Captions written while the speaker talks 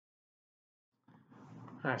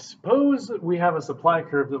I suppose we have a supply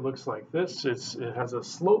curve that looks like this. It has a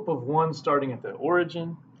slope of 1 starting at the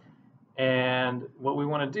origin. And what we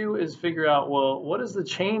want to do is figure out, well, what is the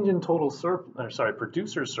change in total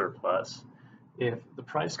producer surplus if the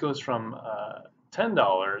price goes from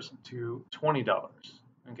 $10 to $20,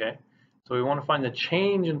 okay? So we want to find the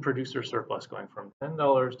change in producer surplus going from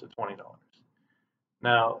 $10 to $20.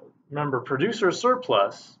 Now, remember, producer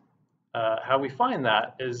surplus, how we find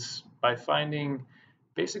that is by finding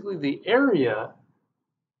basically the area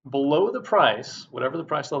below the price, whatever the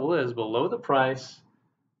price level is, below the price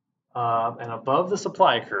and above the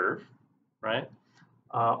supply curve, right?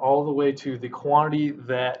 All the way to the quantity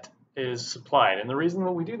that is supplied. And the reason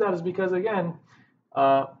that we do that is because, again,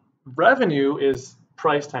 revenue is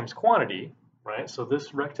price times quantity, right? So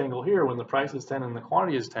this rectangle here, when the price is 10 and the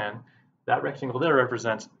quantity is 10, that rectangle there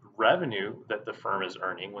represents revenue that the firm is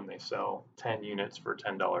earning when they sell 10 units for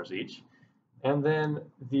 $10 each. And then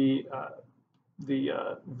the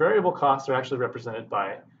variable costs are actually represented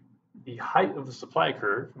by the height of the supply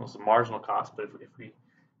curve. It's a marginal cost, but if we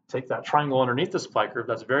take that triangle underneath the supply curve,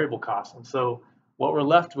 that's variable cost. And so what we're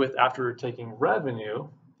left with after taking revenue,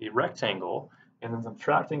 the rectangle, and then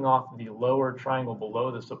subtracting off the lower triangle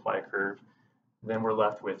below the supply curve, then we're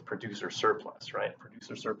left with producer surplus, right?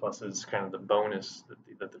 Producer surplus is kind of the bonus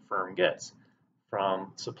that the firm gets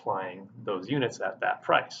from supplying those units at that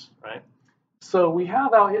price, right? So we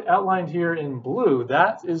have outlined here in blue,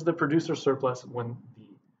 that is the producer surplus when the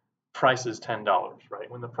price is $10, right?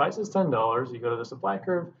 When the price is $10, you go to the supply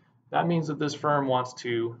curve, that means that this firm wants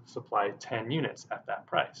to supply 10 units at that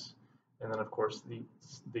price. And then of course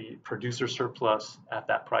the producer surplus at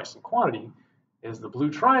that price and quantity is the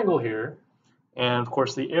blue triangle here. And of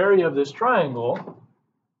course the area of this triangle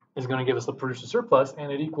is going to give us the producer surplus,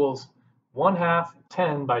 and it equals 1/2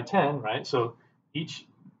 10 by 10, right? So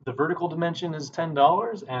the vertical dimension is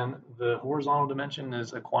 $10 and the horizontal dimension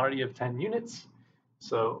is a quantity of 10 units.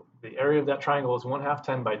 So the area of that triangle is 1/2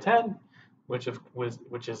 10 by 10, which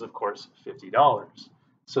is of course $50.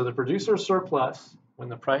 So the producer surplus when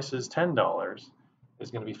the price is $10 is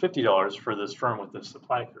going to be $50 for this firm with this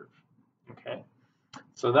supply curve. Okay,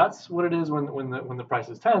 so that's what it is when the price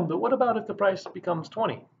is 10. But what about if the price becomes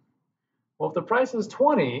 20? Well, if the price is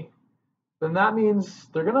 20, then that means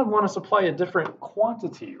they're going to want to supply a different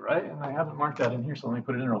quantity, right? And I haven't marked that in here, so let me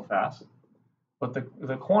put it in real fast. But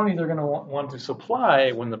the quantity they're going to want to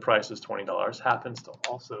supply when the price is $20 happens to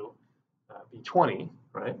also be 20,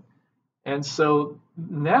 right? And so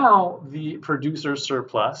now the producer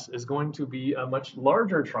surplus is going to be a much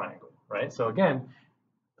larger triangle, right? So again,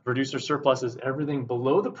 the producer surplus is everything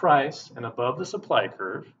below the price and above the supply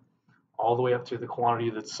curve, all the way up to the quantity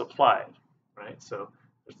that's supplied, right? So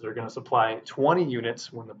they're going to supply 20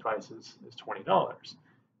 units when the price is $20.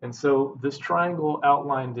 And so this triangle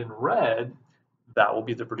outlined in red, that will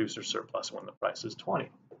be the producer surplus when the price is 20.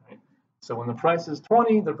 Right? So when the price is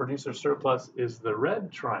 20, the producer surplus is the red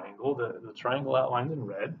triangle, the triangle outlined in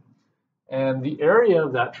red. And the area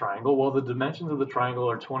of that triangle, well, the dimensions of the triangle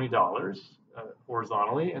are $20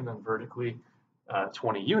 horizontally, and then vertically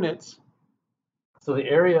 20 units. So the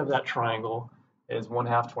area of that triangle is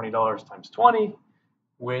 1/2 $20 times 20,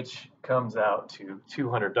 which comes out to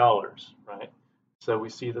 $200, right? So we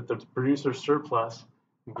see that the producer surplus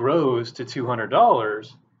grows to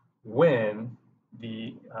 $200 when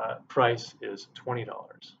the price is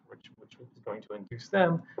 $20, which is going to induce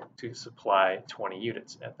them to supply 20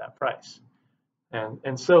 units at that price.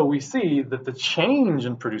 And so we see that the change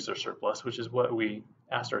in producer surplus, which is what we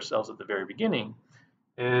asked ourselves at the very beginning,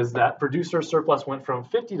 is that producer surplus went from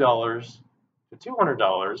 $50 to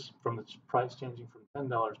 $200 from the price changing from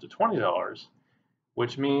 $10 to $20,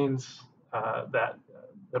 which means that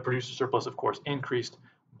the producer surplus, of course, increased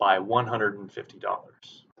by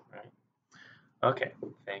 $150. Right? Okay,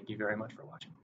 thank you very much for watching.